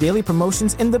best daily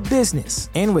promotions in the business.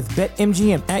 And with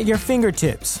BetMGM at your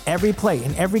fingertips, every play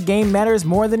and every game matters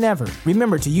more than ever.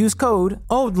 Remember to use code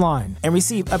OLDLINE and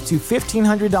receive up to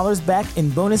 $1,500 back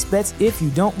in bonus bets if you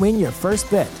don't win your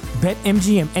first bet.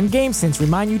 BetMGM and GameSense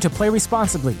remind you to play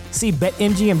responsibly. See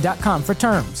BetMGM.com for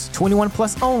terms. 21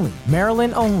 plus only.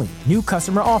 Maryland only. New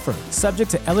customer offer. Subject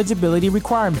to eligibility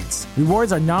requirements.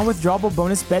 Rewards are non-withdrawable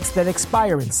bonus bets that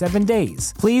expire in 7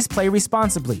 days. Please play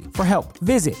responsibly. For help,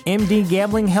 visit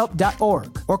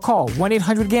mdgamblinghelp.org or call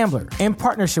 1-800-GAMBLER in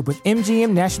partnership with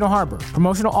MGM National Harbor.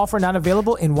 Promotional offer not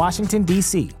available in Washington,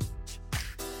 D.C.